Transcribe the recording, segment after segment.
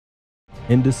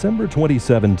In December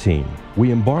 2017,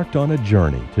 we embarked on a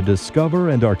journey to discover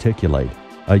and articulate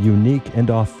a unique and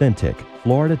authentic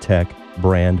Florida Tech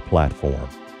brand platform.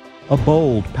 A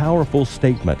bold, powerful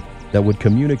statement that would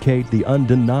communicate the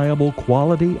undeniable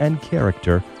quality and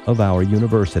character of our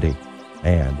university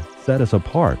and set us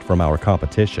apart from our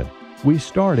competition. We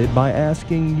started by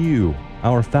asking you,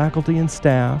 our faculty and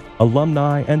staff,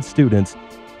 alumni and students,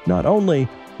 not only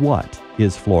what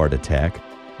is Florida Tech,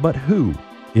 but who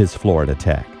is Florida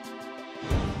Tech.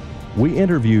 We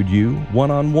interviewed you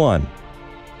one-on-one,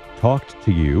 talked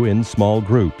to you in small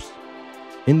groups,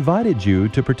 invited you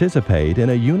to participate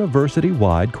in a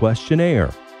university-wide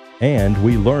questionnaire, and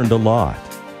we learned a lot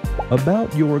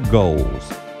about your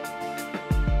goals,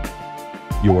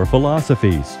 your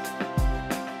philosophies,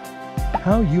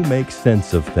 how you make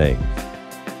sense of things,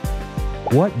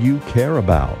 what you care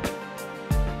about,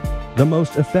 the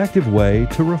most effective way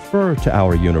to refer to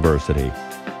our university,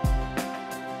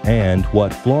 and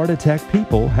what Florida Tech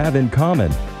people have in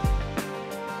common.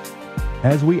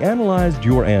 As we analyzed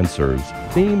your answers,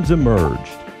 themes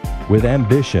emerged, with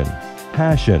ambition,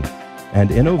 passion,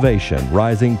 and innovation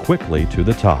rising quickly to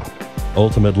the top.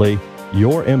 Ultimately,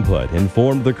 your input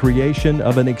informed the creation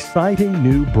of an exciting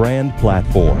new brand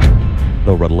platform,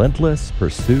 the Relentless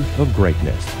Pursuit of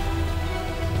Greatness.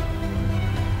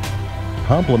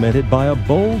 Complemented by a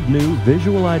bold new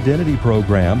visual identity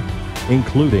program,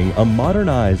 including a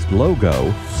modernized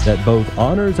logo that both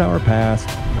honors our past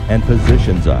and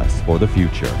positions us for the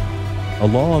future,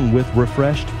 along with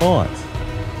refreshed fonts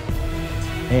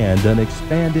and an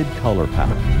expanded color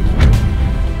palette.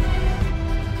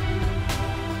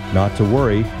 Not to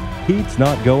worry, Pete's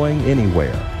not going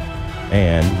anywhere,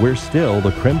 and we're still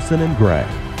the crimson and gray.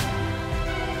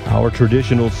 Our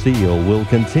traditional seal will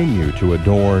continue to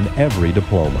adorn every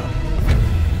diploma.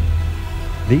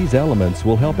 These elements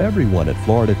will help everyone at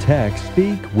Florida Tech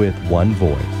speak with one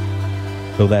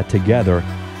voice, so that together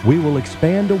we will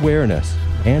expand awareness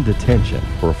and attention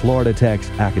for Florida Tech's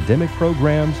academic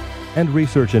programs and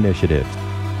research initiatives,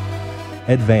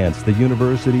 advance the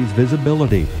university's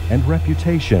visibility and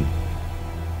reputation,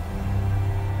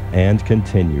 and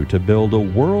continue to build a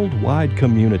worldwide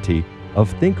community of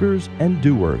thinkers and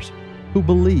doers who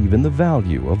believe in the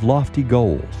value of lofty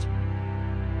goals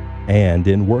and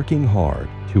in working hard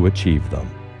to achieve them.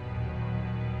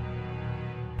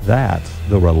 That's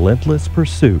the relentless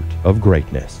pursuit of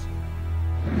greatness.